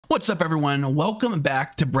What's up, everyone? Welcome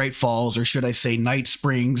back to Bright Falls, or should I say Night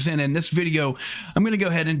Springs. And in this video, I'm going to go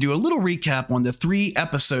ahead and do a little recap on the 3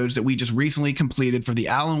 episodes that we just recently completed for the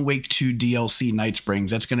Alan Wake 2 DLC Night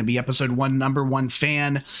Springs. That's going to be episode 1, Number 1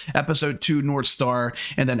 Fan, episode 2, North Star,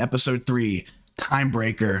 and then episode 3,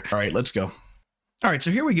 Timebreaker. All right, let's go. All right,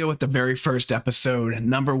 so here we go with the very first episode,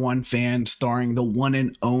 Number 1 Fan, starring the one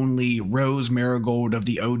and only Rose Marigold of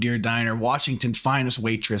the Oh Dear Diner, Washington's finest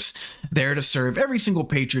waitress, there to serve every single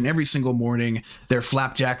patron every single morning their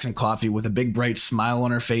flapjacks and coffee with a big bright smile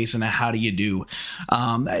on her face and a how do you do.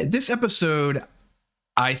 This episode,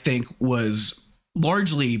 I think, was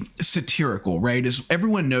largely satirical, right? As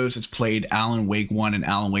everyone knows, it's played Alan Wake 1 and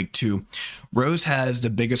Alan Wake 2. Rose has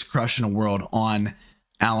the biggest crush in the world on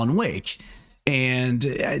Alan Wake. And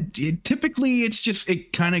typically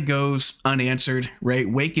it kind of goes unanswered, right?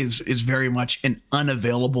 Wake is very much an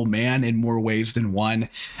unavailable man in more ways than one.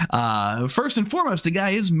 First and foremost, the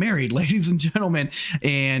guy is married, ladies and gentlemen.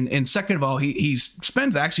 And second of all, he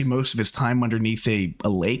spends actually most of his time underneath a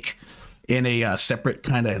lake in a separate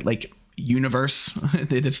kind of like universe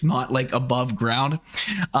that it's not like above ground.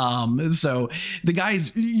 So the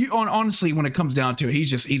guy's honestly, when it comes down to it,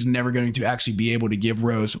 he's never going to actually be able to give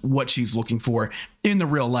Rose what she's looking for in the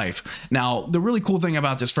real life. Now, the really cool thing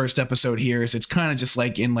about this first episode here is it's kind of just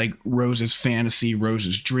like in like Rose's fantasy,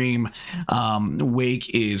 Rose's dream.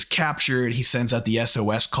 Wake is captured. He sends out the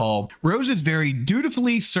SOS call. Rose is very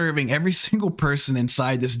dutifully serving every single person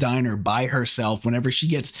inside this diner by herself whenever she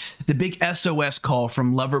gets the big SOS call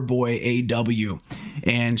from Loverboy AW,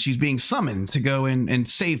 and she's being summoned to go in and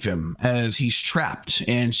save him as he's trapped.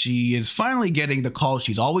 And she is finally getting the call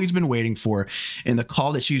she's always been waiting for, and the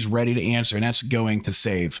call that she's ready to answer, and that's going to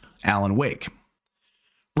save Alan Wake.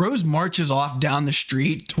 Rose marches off down the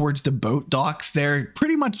street towards the boat docks there,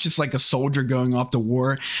 pretty much just like a soldier going off to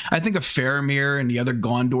war. I think of Faramir and the other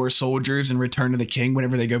Gondor soldiers in Return of the King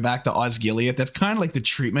whenever they go back to Osgiliath. That's kind of like the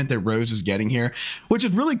treatment that Rose is getting here, which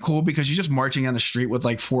is really cool because she's just marching down the street with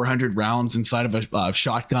like 400 rounds inside of a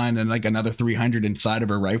shotgun and like another 300 inside of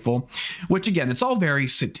her rifle, which again, it's all very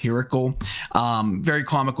satirical, very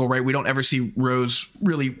comical, right? We don't ever see Rose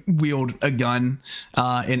really wield a gun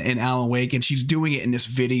in Alan Wake, and she's doing it in this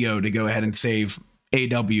video to go ahead and save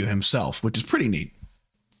AW himself, which is pretty neat.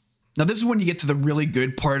 Now, this is when you get to the really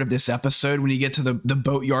good part of this episode, when you get to the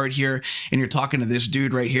boatyard here, and you're talking to this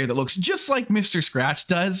dude right here that looks just like Mr. Scratch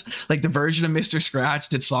does, like the version of Mr. Scratch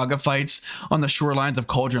that Saga fights on the shorelines of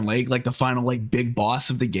Cauldron Lake, like the final like big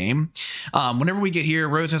boss of the game. Whenever we get here,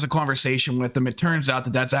 Rose has a conversation with him. It turns out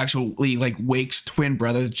that that's actually like Wake's twin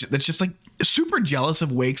brother that's just like super jealous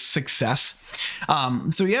of Wake's success.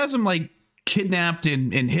 So he has him like kidnapped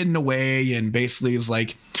and hidden away, and basically is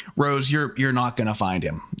like, Rose, you're not gonna find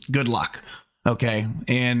him. Good luck. Okay.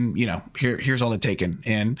 And you know, here's all the taken.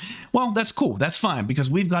 And well, that's cool. That's fine,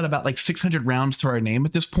 because we've got about like 600 rounds to our name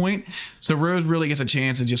at this point. So Rose really gets a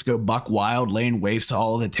chance to just go buck wild, laying waste to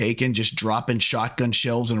all of the taken, just dropping shotgun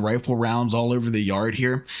shells and rifle rounds all over the yard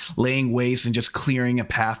here, laying waste and just clearing a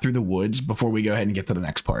path through the woods before we go ahead and get to the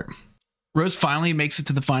next part. Rose finally makes it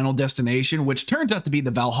to the final destination, which turns out to be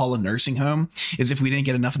the Valhalla nursing home, as if we didn't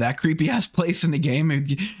get enough of that creepy ass place in the game.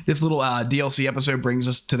 This little DLC episode brings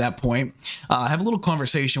us to that point. Have a little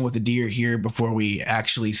conversation with the deer here before we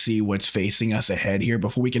actually see what's facing us ahead here,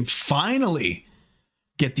 before we can finally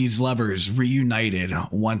get these lovers reunited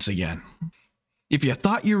once again. If you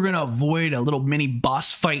thought you were going to avoid a little mini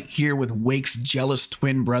boss fight here with Wake's jealous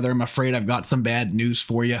twin brother, I'm afraid I've got some bad news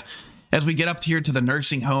for you. As we get up here to the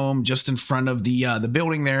nursing home, just in front of the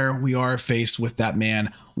building there, we are faced with that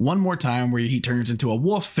man one more time, where he turns into a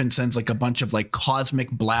wolf and sends like a bunch of like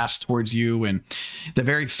cosmic blasts towards you, and the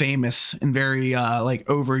very famous and very like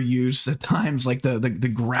overused at times, like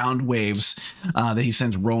the ground waves that he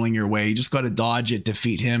sends rolling your way. You just got to dodge it,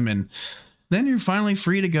 defeat him, and then you're finally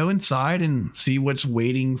free to go inside and see what's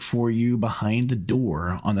waiting for you behind the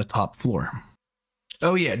door on the top floor.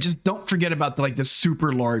 Oh yeah, just don't forget about the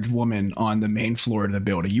super large woman on the main floor of the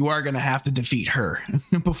building. You are going to have to defeat her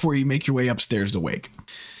before you make your way upstairs to Wake.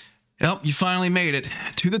 Well, you finally made it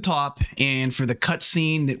to the top, and for the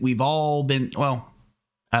cutscene that we've all been, well,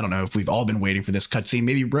 I don't know if we've all been waiting for this cutscene.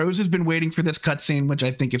 Maybe Rose has been waiting for this cutscene, which I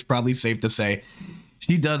think is probably safe to say.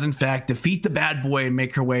 She does, in fact, defeat the bad boy and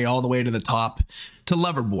make her way all the way to the top to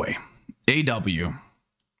Loverboy, AW.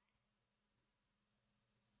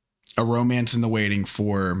 A romance in the waiting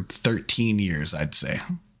for 13 years, I'd say.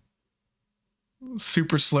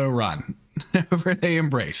 Super slow run. where they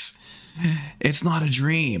embrace. It's not a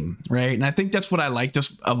dream, right? And I think that's what I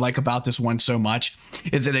like about this one so much,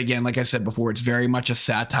 is that, again, like I said before, it's very much a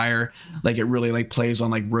satire. Like, it really like plays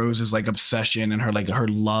on like Rose's like obsession and her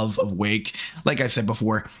love of Wake. Like I said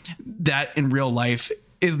before, that in real life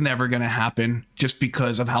is never going to happen, just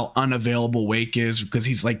because of how unavailable Wake is, because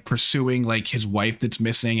he's like pursuing like his wife that's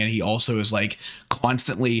missing, and he also is like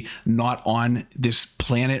constantly not on this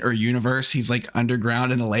planet or universe. He's like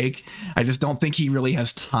underground in a lake. I just don't think he really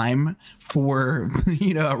has time for,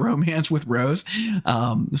 you know, a romance with Rose.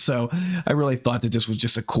 So I really thought that this was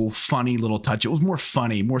just a cool, funny little touch. It was more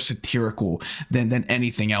funny, more satirical than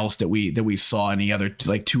anything else that we saw in the other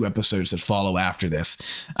like 2 episodes that follow after this.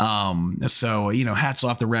 So, you know, hats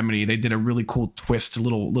off to Remedy. They did a really cool twist, a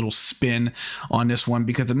little spin on this one,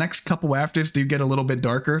 because the next couple afters do get a little bit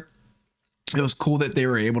darker. It was cool that they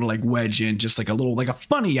were able to like wedge in just like a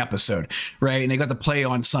funny episode, right? And they got to play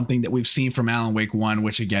on something that we've seen from Alan Wake 1,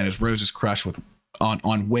 which again is Rose's crush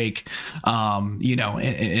on Wake, you know,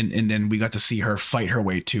 and then we got to see her fight her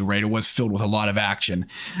way too, right? It was filled with a lot of action,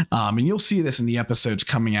 and you'll see this in the episodes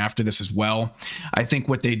coming after this as well. I think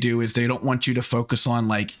what they do is they don't want you to focus on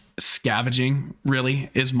like scavenging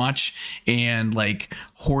really as much and like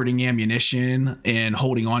hoarding ammunition and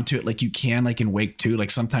holding on to it like you can like in Wake 2.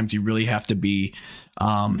 Like, sometimes you really have to be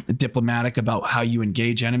diplomatic about how you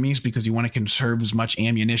engage enemies, because you want to conserve as much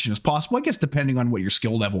ammunition as possible, I guess, depending on what your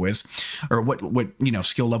skill level is, or what you know,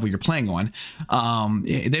 skill level you're playing on.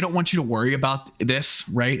 They don't want you to worry about this,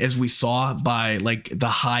 right? As we saw by like the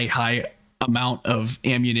high amount of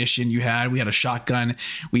ammunition you had. We had a shotgun,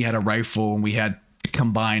 we had a rifle, and we had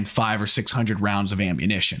combined 500 or 600 rounds of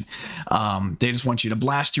ammunition. They just want you to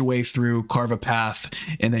blast your way through, carve a path,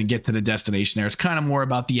 and then get to the destination there. It's kind of more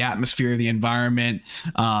about the atmosphere, the environment,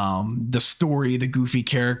 the story, the goofy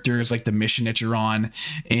characters, like the mission that you're on,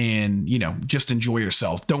 and, you know, just enjoy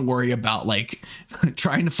yourself. Don't worry about like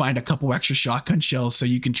trying to find a couple extra shotgun shells so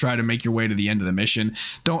you can try to make your way to the end of the mission.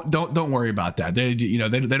 Don't worry about that. They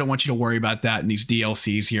don't want you to worry about that in these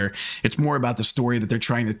DLCs here. It's more about the story that they're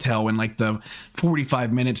trying to tell in like the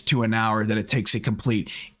 45 minutes to an hour that it takes to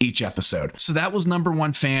complete each episode. So that was Number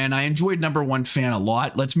One Fan. I enjoyed Number One Fan a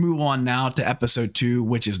lot. Let's move on now to episode 2,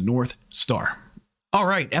 which is North Star. All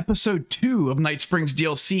right, episode 2 of Night Springs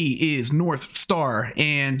DLC is North Star.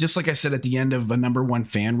 And just like I said at the end of a Number One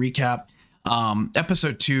Fan recap,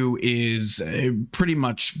 episode 2 is pretty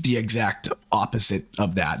much the exact opposite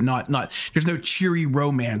of that. There's no cheery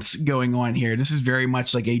romance going on here. This is very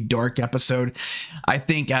much like a dark episode. I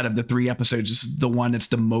think out of the 3 episodes, this is the one that's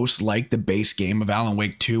the most like the base game of Alan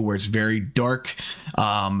Wake 2, where it's very dark,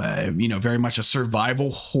 you know, very much a survival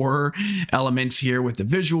horror elements here with the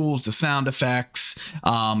visuals, the sound effects.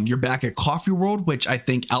 You're back at Coffee World, which I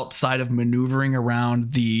think, outside of maneuvering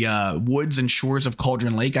around the woods and shores of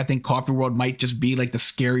Cauldron Lake, I think Coffee World might just be like the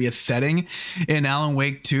scariest setting in Alan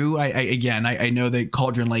Wake 2. I know that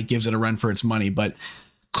Cauldron Lake gives it a run for its money, but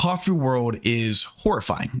Coffee World is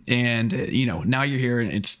horrifying. And you know, now you're here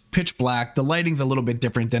and it's pitch black. The lighting's a little bit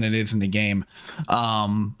different than it is in the game,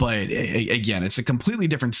 but again, it's a completely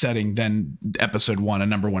different setting than episode 1, a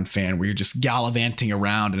Number One Fan, where you're just gallivanting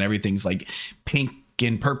around and everything's like pink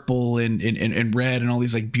and purple and red and all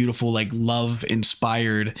these like beautiful like love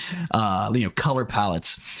inspired you know, color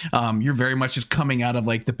palettes. You're very much just coming out of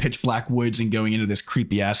like the pitch black woods and going into this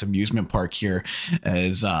creepy ass amusement park here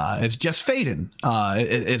as Jess Faden.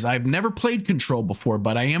 As I've never played Control before,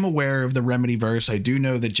 but I am aware of the Remedy verse. I do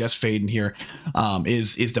know that Jess Faden here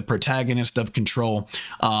is the protagonist of Control,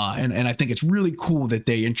 and I think it's really cool that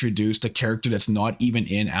they introduced a character that's not even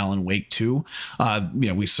in Alan Wake 2. You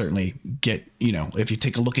know, we certainly get, you know, if you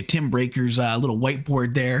take a look at Tim Breaker's little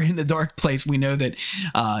whiteboard there in the dark place, we know that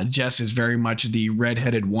Jess is very much the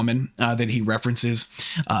redheaded woman that he references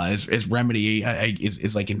as Remedy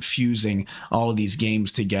is like infusing all of these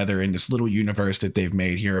games together in this little universe that they've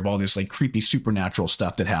made here of all this like creepy supernatural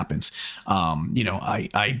stuff that happens. You know,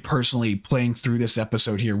 I personally, playing through this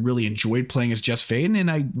episode here, really enjoyed playing as Jess Faden, and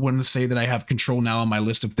I want to say that I have Control now on my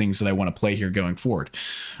list of things that I want to play here going forward.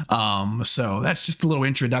 So that's just a little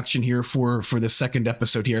introduction here for the second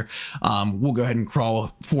episode here. We'll go ahead and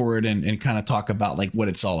crawl forward and kind of talk about like what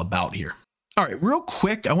it's all about here. All right, real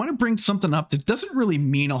quick, I want to bring something up that doesn't really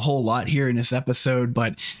mean a whole lot here in this episode,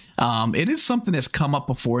 but it is something that's come up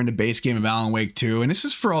before in the base game of Alan Wake 2, and this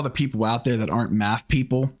is for all the people out there that aren't math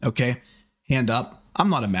people, okay? Hand up. I'm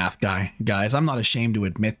not a math guy, guys. I'm not ashamed to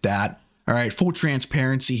admit that. All right, full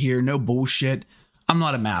transparency here, no bullshit. I'm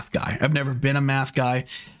not a math guy. I've never been a math guy.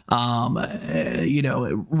 You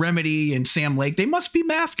know, Remedy and Sam Lake, they must be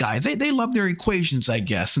math guys. They love their equations, I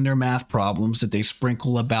guess, and their math problems that they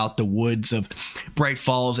sprinkle about the woods of Bright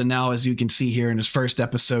Falls. And now, as you can see here in his first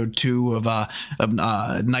episode 2 of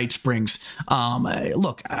Night Springs,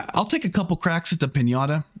 look, I'll take a couple cracks at the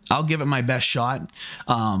pinata. I'll give it my best shot.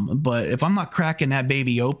 But if I'm not cracking that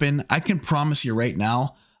baby open, I can promise you right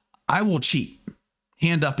now, I will cheat.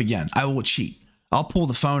 Hand up again. I will cheat. I'll pull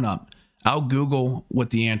the phone up. I'll Google what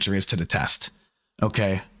the answer is to the test.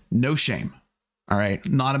 Okay. No shame. All right.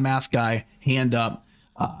 Not a math guy. Hand up.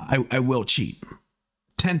 I will cheat.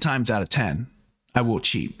 10 times out of 10, I will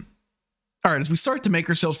cheat. All right, as we start to make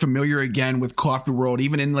ourselves familiar again with Coffee World,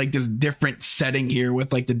 even in like this different setting here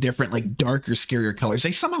with like the different like darker, scarier colors,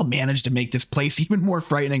 they somehow managed to make this place even more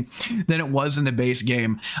frightening than it was in the base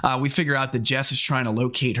game. We figure out that Jess is trying to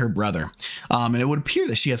locate her brother. And it would appear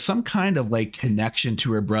that she has some kind of like connection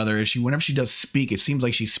to her brother. As whenever she does speak, it seems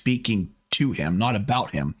like she's speaking to him, not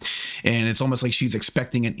about him. And it's almost like she's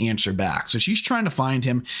expecting an answer back. So she's trying to find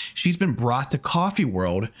him. She's been brought to Coffee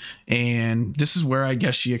World, and this is where I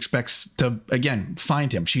guess she expects to, again,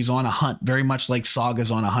 find him. She's on a hunt, very much like Saga's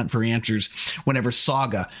on a hunt for answers whenever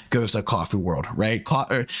Saga goes to Coffee World, right?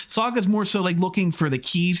 Saga's more so like looking for the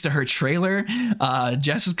keys to her trailer.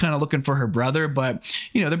 Jess is kind of looking for her brother, but,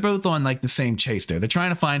 you know, they're both on like the same chase there. They're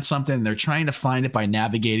trying to find something, and they're trying to find it by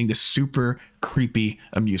navigating this super creepy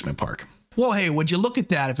amusement park. Well, hey, would you look at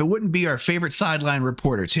that if it wouldn't be our favorite sideline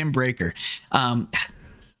reporter, Tim Breaker?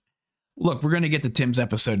 Look, we're going to get to Tim's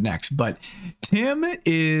episode next, but Tim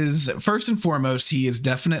is, first and foremost, he is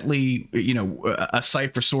definitely, you know, a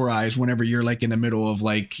sight for sore eyes whenever you're like in the middle of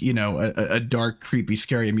like, you know, a dark, creepy,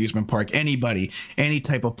 scary amusement park. Anybody, any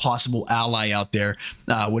type of possible ally out there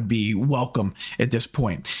would be welcome at this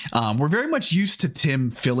point. We're very much used to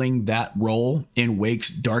Tim filling that role in Wake's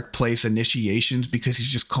Dark Place initiations because he's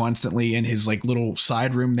just constantly in his like little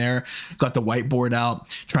side room there, got the whiteboard out,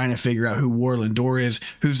 trying to figure out who Warlin Door is,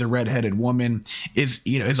 who's the redheaded woman,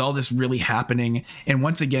 is all this really happening? And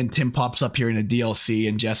once again, Tim pops up here in a DLC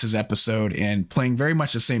in Jess's episode and playing very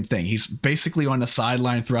much the same thing. He's basically on the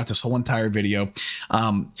sideline throughout this whole entire video.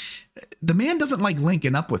 The man doesn't like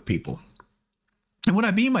linking up with people. And what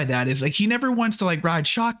I mean by that is like he never wants to like ride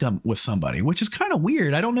shotgun with somebody, which is kind of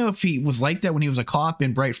weird. I don't know if he was like that when he was a cop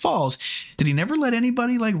in Bright Falls. Did he never let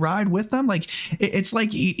anybody like ride with them? Like it's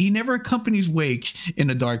like he never accompanies Wake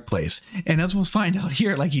in a dark place. And as we'll find out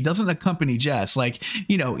here, like he doesn't accompany Jess. Like,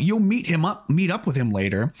 you know, you'll meet up with him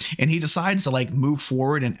later, and he decides to like move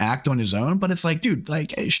forward and act on his own. But it's like, dude,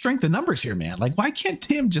 like strength of numbers here, man. Like, why can't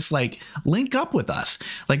Tim just like link up with us?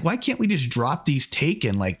 Like, why can't we just drop these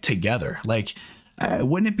Taken like together? Like,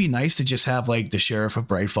 wouldn't it be nice to just have like the sheriff of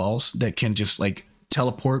Bright Falls that can just like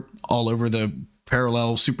teleport all over the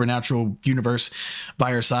parallel supernatural universe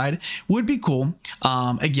by her side? Would be cool.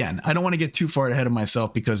 Again, I don't want to get too far ahead of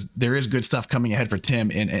myself because there is good stuff coming ahead for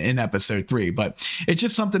Tim in episode 3, but it's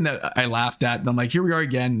just something that I laughed at. And I'm like, here we are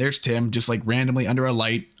again. There's Tim just like randomly under a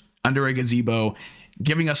light, under a gazebo,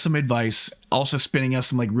 giving us some advice, also spinning us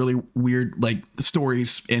some like really weird like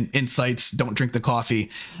stories and insights. Don't drink the coffee,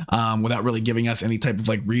 without really giving us any type of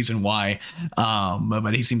like reason why.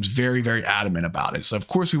 But he seems very, very adamant about it. So of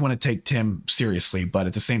course we want to take Tim seriously, but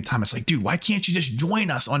at the same time, it's like, dude, why can't you just join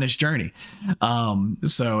us on this journey?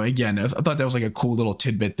 So again, I thought that was like a cool little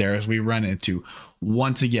tidbit there as we run into,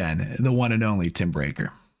 once again, the one and only Tim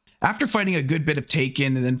Breaker. After fighting a good bit of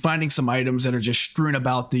Taken and then finding some items that are just strewn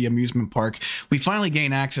about the amusement park, we finally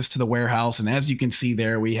gain access to the warehouse, and as you can see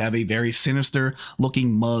there, we have a very sinister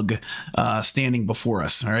looking mug standing before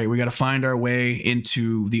us. All right, we got to find our way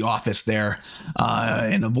into the office there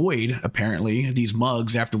and avoid, apparently, these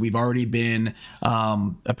mugs after we've already been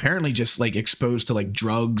apparently just like exposed to like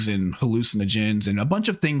drugs and hallucinogens and a bunch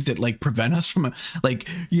of things that like prevent us from like,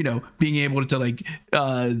 you know, being able to like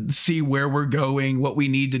see where we're going, what we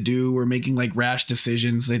need to do. Or making like rash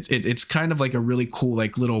decisions. It's kind of like a really cool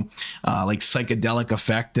like little like psychedelic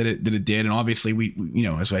effect that it did. And obviously we, you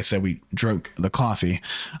know, as I said, we drank the coffee,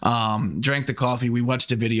 we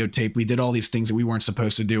watched a videotape, we did all these things that we weren't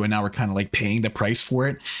supposed to do, and now we're kind of like paying the price for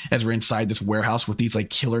it as we're inside this warehouse with these like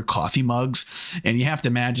killer coffee mugs. And you have to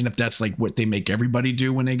imagine if that's like what they make everybody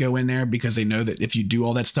do when they go in there, because they know that if you do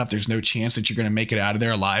all that stuff, there's no chance that you're going to make it out of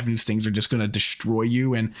there alive, and these things are just going to destroy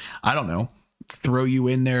you. And I don't know, throw you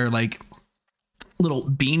in there like little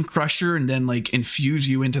bean crusher and then like infuse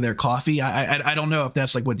you into their coffee. I don't know if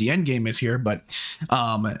that's like what the end game is here, but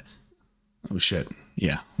Oh shit.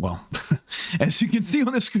 Yeah, well, as you can see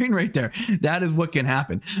on the screen right there, that is what can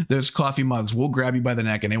happen. Those coffee mugs will grab you by the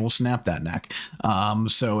neck and they will snap that neck.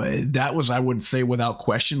 So that was, I would say without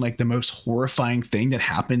question, like the most horrifying thing that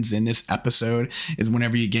happens in this episode is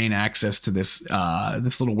whenever you gain access to this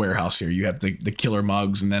this little warehouse here. You have the killer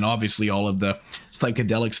mugs, and then obviously all of the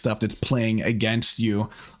psychedelic stuff that's playing against you.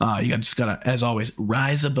 You just gotta, as always,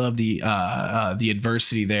 rise above the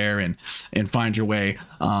adversity there and find your way.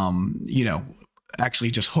 You know,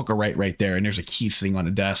 actually just hook a right there, and there's a key sitting on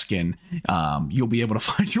a desk, and you'll be able to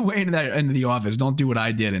find your way into the office. Don't do what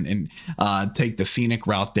I did and take the scenic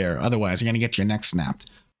route there. Otherwise, you're gonna get your neck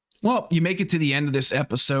snapped. Well, you make it to the end of this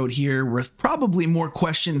episode here with probably more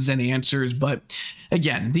questions than answers, but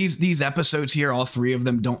again, these episodes here, all three of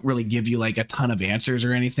them, don't really give you like a ton of answers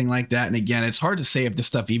or anything like that. And again, it's hard to say if this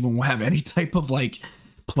stuff even will have any type of like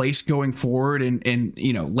place going forward in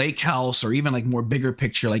you know, Lake House, or even like more bigger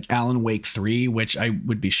picture like Alan Wake 3, which I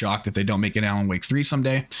would be shocked if they don't make an Alan Wake 3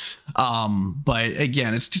 someday. But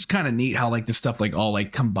again, it's just kind of neat how like this stuff like all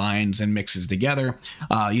like combines and mixes together.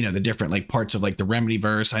 You know, the different like parts of like the Remedy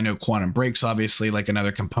verse. I know Quantum Break's obviously like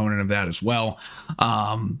another component of that as well.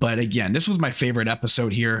 But again, this was my favorite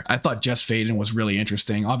episode here. I thought Jess Faden was really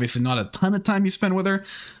interesting. Obviously not a ton of time you spend with her,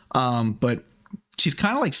 but she's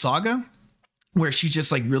kind of like Saga, where she's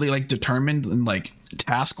just like really like determined and like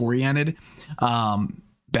task oriented,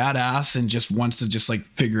 badass, and just wants to just like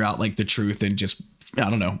figure out like the truth and just, I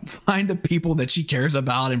don't know, find the people that she cares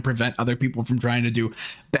about and prevent other people from trying to do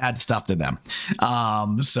bad stuff to them.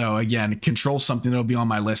 So again, Control's something that'll be on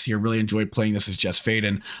my list here. Really enjoyed playing this as Jess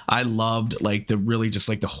Faden. I loved like the really just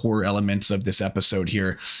like the horror elements of this episode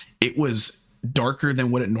here. It was darker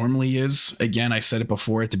than what it normally is. Again, I said it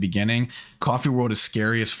before at the beginning, Coffee World is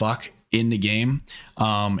scary as fuck in the game,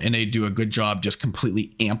 and they do a good job just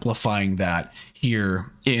completely amplifying that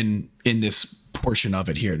here in this portion of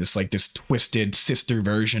it here, this twisted sister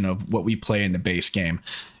version of what we play in the base game.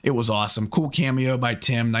 It was awesome. Cool cameo by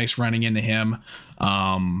Tim, nice running into him.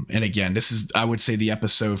 And again, this is, I would say, the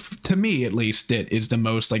episode, to me at least, that is the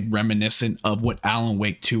most like reminiscent of what Alan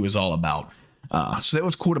Wake 2 is all about. So it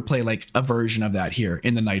was cool to play like a version of that here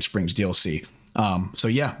in the Night Springs DLC. So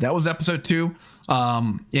yeah, that was episode 2.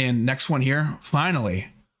 And next one here, finally,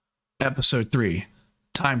 episode 3,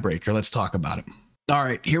 Timebreaker. Let's talk about it. All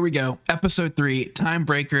right, here we go. Episode 3,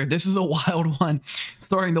 Timebreaker. This is a wild one,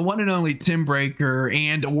 starring the one and only Tim Breaker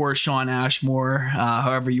and or Shawn Ashmore,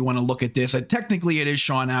 however you want to look at this. Technically, it is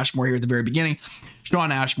Shawn Ashmore here at the very beginning.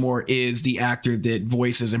 Shawn Ashmore is the actor that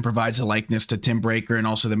voices and provides a likeness to Tim Breaker and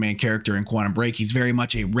also the main character in Quantum Break. He's very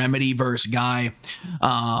much a Remedy-verse guy.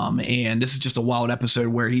 And this is just a wild episode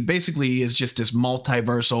where he basically is just this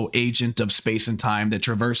multiversal agent of space and time that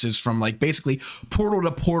traverses from like basically portal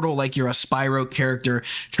to portal, like you're a Spyro character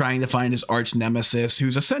trying to find his arch nemesis,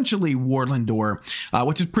 who's essentially Warlin Door,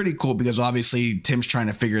 which is pretty cool because obviously Tim's trying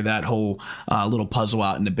to figure that whole little puzzle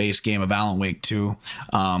out in the base game of Alan Wake 2.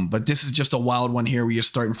 But this is just a wild one here. We just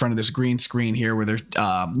start in front of this green screen here where there's,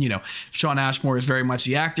 you know, Shawn Ashmore is very much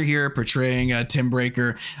the actor here portraying Tim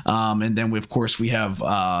Breaker. And then of course we have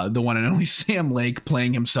the one and only Sam Lake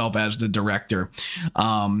playing himself as the director.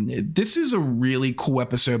 This is a really cool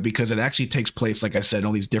episode because it actually takes place, like I said, in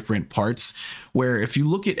all these different parts, where if you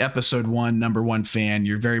look at episode 1, number 1 fan,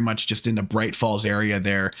 you're very much just in the Bright Falls area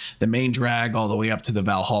there, the main drag all the way up to the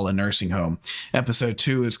Valhalla nursing home. Episode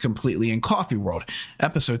 2 is completely in Coffee World.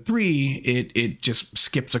 Episode 3, it just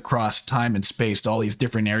skips across time and space to all these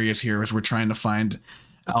different areas here as we're trying to find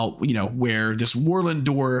out, you know, where this Warlin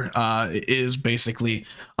Door is basically,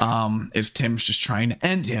 is Tim's just trying to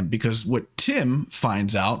end him, because what Tim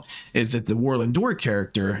finds out is that the Warlin Door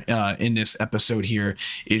character in this episode here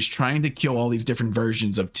is trying to kill all these different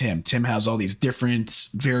versions of Tim. Tim has all these different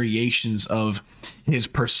variations of his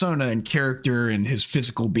persona and character and his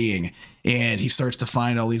physical being, and he starts to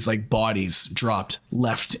find all these like bodies dropped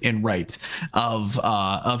left and right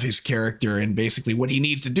of his character, and basically what he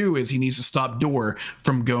needs to do is he needs to stop Door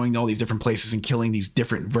from going to all these different places and killing these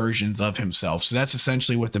different versions of himself. So that's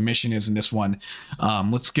essentially what the mission is in this one.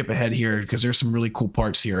 Let's skip ahead here because there's some really cool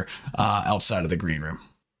parts here outside of the green room.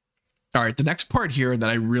 All right, the next part here that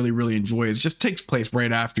I really enjoy is just takes place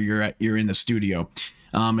right after you're in the studio.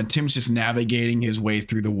 And Tim's just navigating his way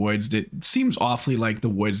through the woods that seems awfully like the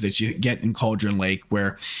woods that you get in Cauldron Lake,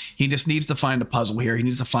 where he just needs to find a puzzle here. He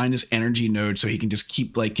needs to find his energy node so he can just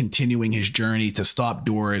keep like continuing his journey to stop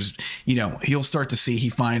doors. You know, he'll start to see he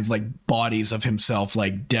finds like bodies of himself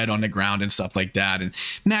like dead on the ground and stuff like that. And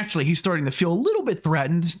naturally, he's starting to feel a little bit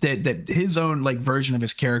threatened that his own like version of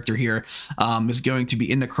his character here is going to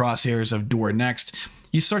be in the crosshairs of Door next.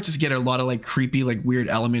 you start to get a lot of like creepy, like weird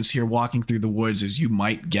elements here walking through the woods, as you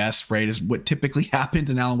might guess, right? Is what typically happens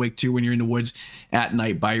in Alan Wake 2 when you're in the woods at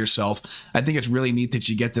night by yourself. I think it's really neat that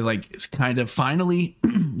you get to like kind of finally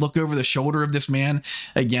look over the shoulder of this man.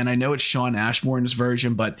 Again, I know it's Shawn Ashmore in this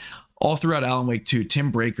version, but all throughout Alan Wake 2, Tim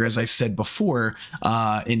Breaker, as I said before,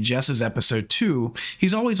 in Jess's episode 2,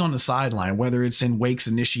 he's always on the sideline, whether it's in Wake's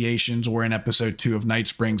initiations or in episode 2 of Night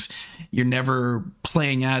Springs. You're never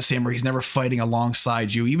playing as him, or he's never fighting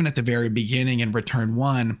alongside you. Even at the very beginning in Return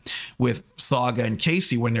 1 with Saga and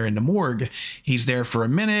Casey, when they're in the morgue, he's there for a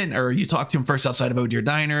minute, or you talk to him first outside of Oh Dear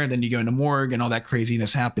Diner, then you go in the morgue, and all that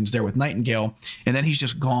craziness happens there with Nightingale, and then he's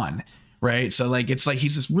just gone. Right. So like, it's like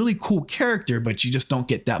he's this really cool character, but you just don't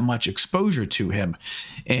get that much exposure to him.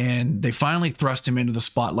 And they finally thrust him into the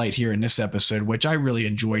spotlight here in this episode, which I really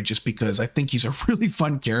enjoyed, just because I think he's a really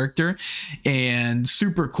fun character and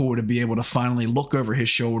super cool to be able to finally look over his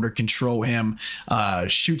shoulder, control him,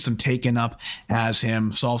 shoot some Taken up as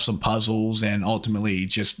him, solve some puzzles, and ultimately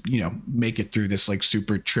just, you know, make it through this like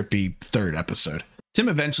super trippy third episode. Tim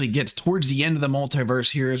eventually gets towards the end of the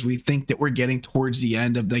multiverse here, as we think that we're getting towards the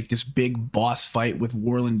end of like this big boss fight with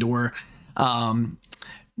Warlin Door.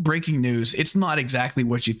 Breaking news, it's not exactly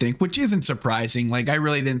what you think, which isn't surprising. Like, I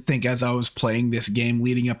really didn't think as I was playing this game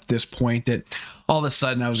leading up to this point that all of a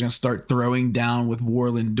sudden I was going to start throwing down with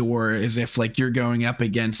Warlin Door, as if like you're going up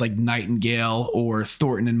against like Nightingale or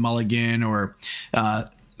Thornton and Mulligan or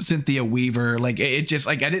Cynthia Weaver. Like, it just,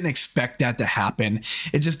 like, I didn't expect that to happen.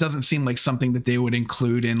 It just doesn't seem like something that they would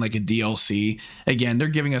include in like a DLC. Again, they're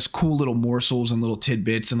giving us cool little morsels and little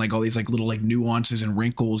tidbits and like all these like little like nuances and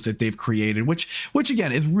wrinkles that they've created, which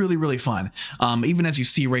again is really, really fun. Even as you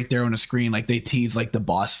see right there on the screen, like they tease like the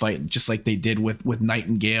boss fight, just like they did with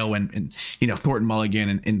Nightingale and you know, Thornton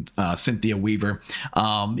Mulligan and Cynthia Weaver.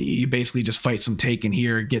 You basically just fight some Taken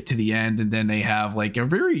here, get to the end, and then they have like a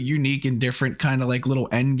very unique and different kind of like little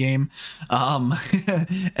end game,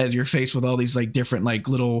 as you're faced with all these like different like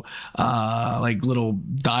little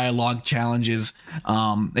dialogue challenges.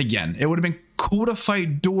 Again, it would have been cool to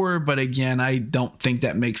fight Door, but again, I don't think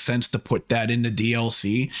that makes sense to put that in the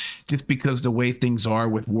DLC, just because the way things are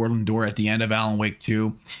with Warlin Door at the end of Alan Wake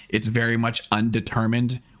 2, it's very much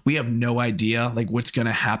undetermined. We have no idea like what's going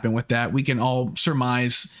to happen with that. We can all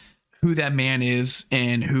surmise who that man is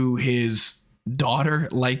and who his daughter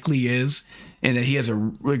likely is, and that he has a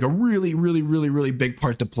really big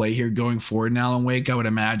part to play here going forward in Alan Wake. I would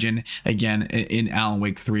imagine, again, in Alan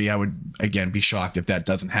Wake 3, I would again be shocked if that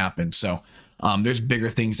doesn't happen. So there's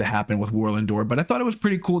bigger things to happen with Warlin Door, but I thought it was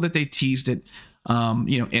pretty cool that they teased it,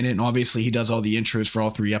 you know, in it. And obviously he does all the intros for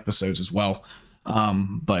all 3 episodes as well.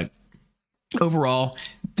 But overall,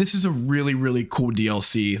 this is a really cool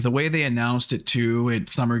DLC. The way they announced it too at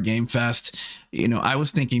Summer Game Fest, you know, I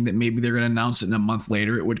was thinking that maybe they're going to announce it in a month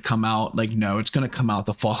later. It would come out. Like, no, it's going to come out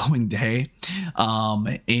the following day.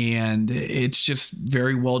 And it's just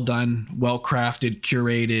very well done, well crafted,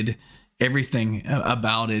 curated. Everything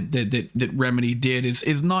about it that Remedy did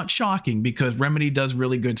is not shocking, because Remedy does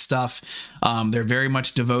really good stuff. They're very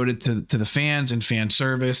much devoted to the fans and fan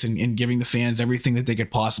service and giving the fans everything that they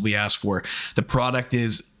could possibly ask for. The product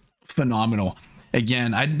is phenomenal.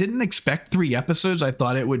 Again, I didn't expect 3 episodes. I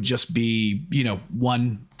thought it would just be, you know,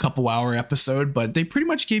 1 couple hour episode, but they pretty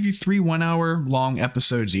much gave you 3 1-hour long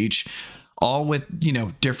episodes each, all with, you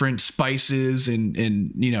know, different spices and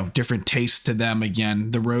you know, different tastes to them.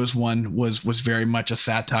 Again, the Rose one was very much a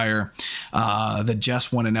satire. The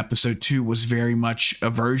Jess one in episode 2 was very much a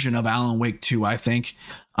version of Alan Wake 2, I think.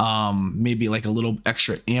 Maybe like a little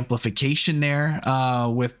extra amplification there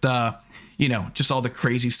with you know, just all the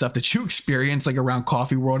crazy stuff that you experience like around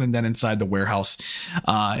Coffee World and then inside the warehouse.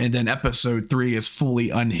 And then episode 3 is fully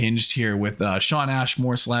unhinged here with Shawn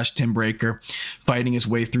Ashmore / Tim Breaker fighting his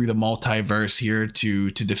way through the multiverse here to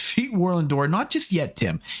defeat Warlin Door. Not just yet,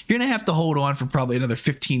 Tim. You're going to have to hold on for probably another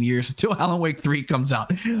 15 years until Alan Wake 3 comes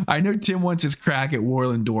out. I know Tim wants his crack at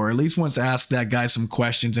Warlin Door, at least wants to ask that guy some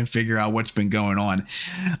questions and figure out what's been going on.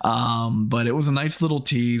 But it was a nice little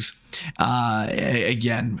tease.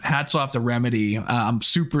 Again, hats off to Remedy. I'm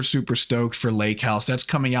super stoked for Lake House. That's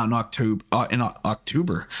coming out in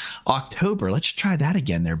October. Let's try that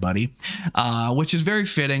again there, buddy. Which is very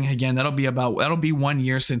fitting. Again, that'll be 1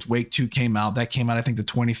 year since Wake 2 came out. That came out, I think, the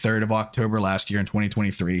 23rd of October last year in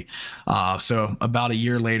 2023. So about a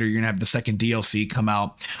year later, you're gonna have the second DLC come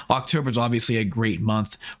out. October is obviously a great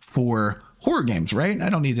month for horror games, right? I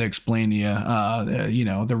don't need to explain to you, you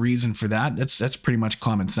know, the reason for that. That's pretty much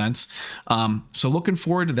common sense. So looking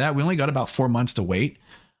forward to that. We only got about 4 months to wait,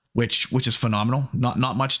 which is phenomenal.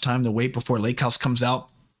 Not much time to wait before Lake House comes out.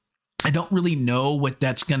 I don't really know what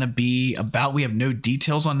that's going to be about. We have no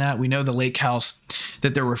details on that. We know the lake house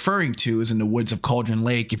that they're referring to is in the woods of Cauldron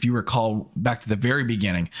Lake. If you recall back to the very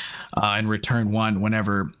beginning in Return 1,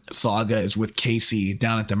 whenever Saga is with Casey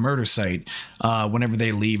down at the murder site, whenever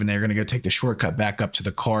they leave and they're going to go take the shortcut back up to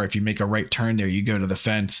the car, if you make a right turn there, you go to the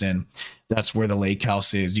fence, and that's where the lake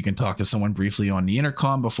house is. You can talk to someone briefly on the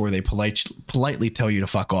intercom before they politely tell you to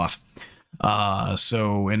fuck off.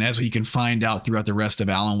 And as you can find out throughout the rest of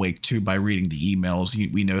Alan Wake 2 by reading the emails,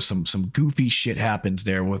 we know some goofy shit happens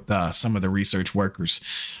there with some of the research workers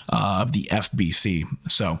of the FBC.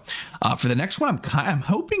 So for the next one, I'm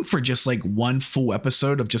hoping for just like one full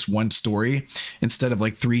episode of just one story instead of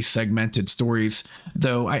like 3 segmented stories.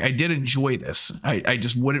 Though I did enjoy this. I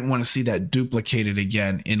just wouldn't want to see that duplicated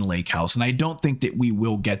again in Lake House, and I don't think that we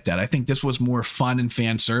will get that. I think this was more fun and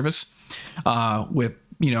fan service with,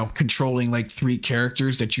 you know, controlling like 3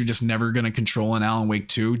 characters that you're just never going to control in Alan Wake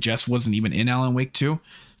 2. Jess wasn't even in Alan Wake 2,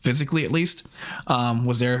 physically at least.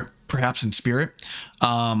 Was there perhaps in spirit.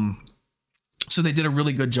 So they did a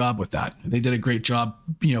really good job with that. They did a great job,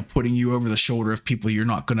 you know, putting you over the shoulder of people you're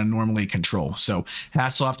not going to normally control. So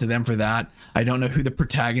hats off to them for that. I don't know who the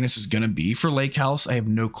protagonist is going to be for Lake House. I have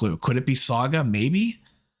no clue. Could it be Saga? Maybe,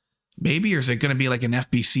 or is it going to be like an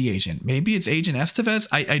FBC agent? Maybe it's Agent Estevez.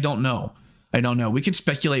 I don't know. We can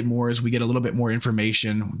speculate more as we get a little bit more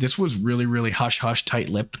information. This was really, really hush-hush,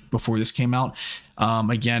 tight-lipped before this came out.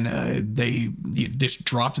 They just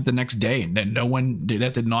dropped it the next day, and then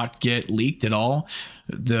that did not get leaked at all.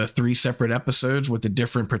 The 3 separate episodes with the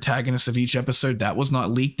different protagonists of each episode, that was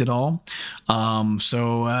not leaked at all.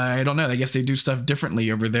 So I don't know. I guess they do stuff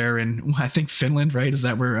differently over there in, I think, Finland, right? Is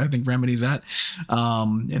that where I think Remedy's at?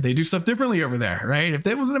 They do stuff differently over there, right? If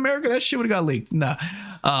that was in America, that shit would have got leaked. No.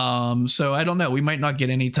 So I don't know. We might not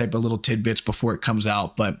get any type of little tidbits before it comes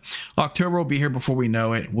out, but October will be here before we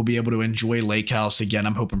know it. We'll be able to enjoy Lake House again.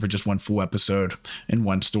 I'm hoping for just one full episode and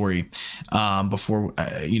one story before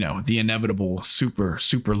the inevitable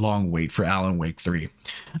super long wait for Alan Wake 3.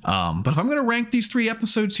 But if I'm going to rank these 3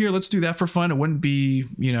 episodes here, let's do that for fun. It wouldn't be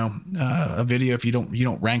a video if you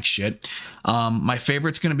don't rank shit. My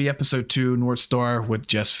favorite's going to be episode 2, North Star with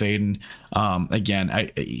Jess Faden.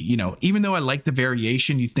 Again, even though I like the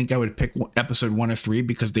variation, you think I would pick episode 1 or 3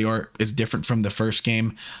 because they are as different from the first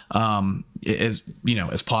game as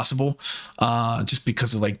possible, just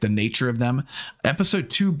because of like the nature of them. Episode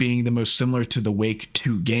 2 being the most similar to the Wake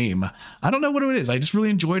 2 game. I don't know what it is. I just really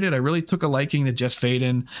enjoyed it. I really took a liking to Jess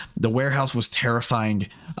Faden. The warehouse was terrifying.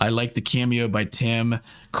 I like the cameo by Tim.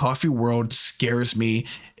 Coffee World scares me,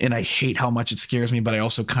 and I hate how much it scares me, but I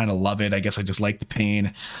also kind of love it. I guess I just like the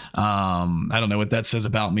pain. I don't know what that says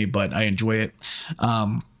about me, but I enjoy it.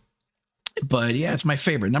 But yeah, it's my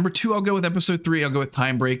favorite. Number 2, I'll go with episode 3. I'll go with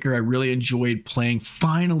Timebreaker. I really enjoyed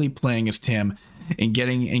finally playing as Tim and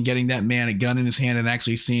getting that man a gun in his hand and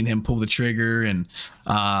actually seeing him pull the trigger and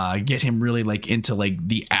get him really like into like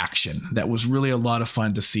the action. That was really a lot of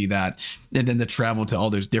fun to see that. And then the travel to all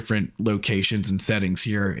those different locations and settings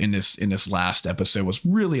here in this last episode was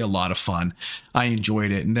really a lot of fun. I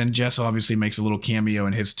enjoyed it. And then Jess obviously makes a little cameo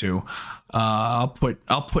in his too. I'll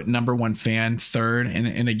put Number 1 Fan third.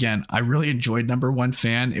 And again, I really enjoyed Number 1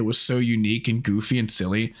 Fan. It was so unique and goofy and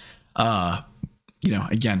silly.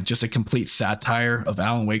 Again, just a complete satire of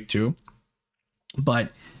Alan Wake 2.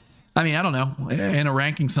 But I mean, I don't know. In a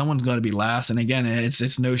ranking, someone's going to be last. And again,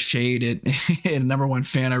 it's no shade at Number 1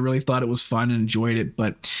 Fan. I really thought it was fun and enjoyed it.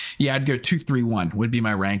 But yeah, I'd go 2, 3, 1 would be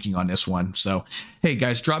my ranking on this one. So, hey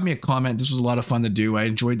guys, drop me a comment. This was a lot of fun to do. I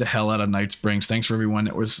enjoyed the hell out of Night Springs. Thanks for everyone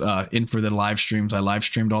that was in for the live streams. I live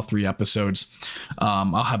streamed all 3 episodes.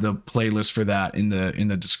 I'll have the playlist for that in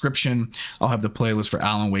the description. I'll have the playlist for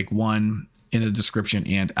Alan Wake 1 in the description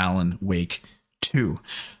and Alan Wake 2.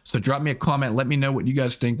 So drop me a comment. Let me know what you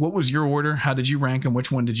guys think. What was your order? How did you rank them?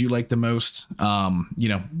 Which one did you like the most?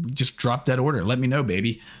 Just drop that order. Let me know,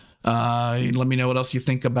 baby. Let me know what else you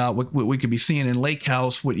think about what we could be seeing in Lake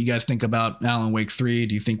House. What you guys think about Alan Wake 3?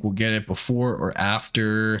 Do you think we'll get it before or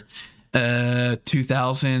after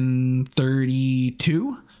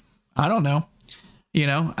 2032? I don't know.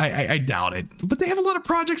 I doubt it, but they have a lot of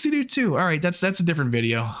projects to do too. All right, that's a different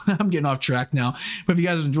video. I'm getting off track now, but if you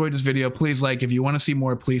guys enjoyed this video, please like. If you want to see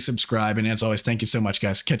more, please subscribe. And as always, thank you so much,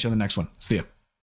 guys. Catch you on the next one. See ya.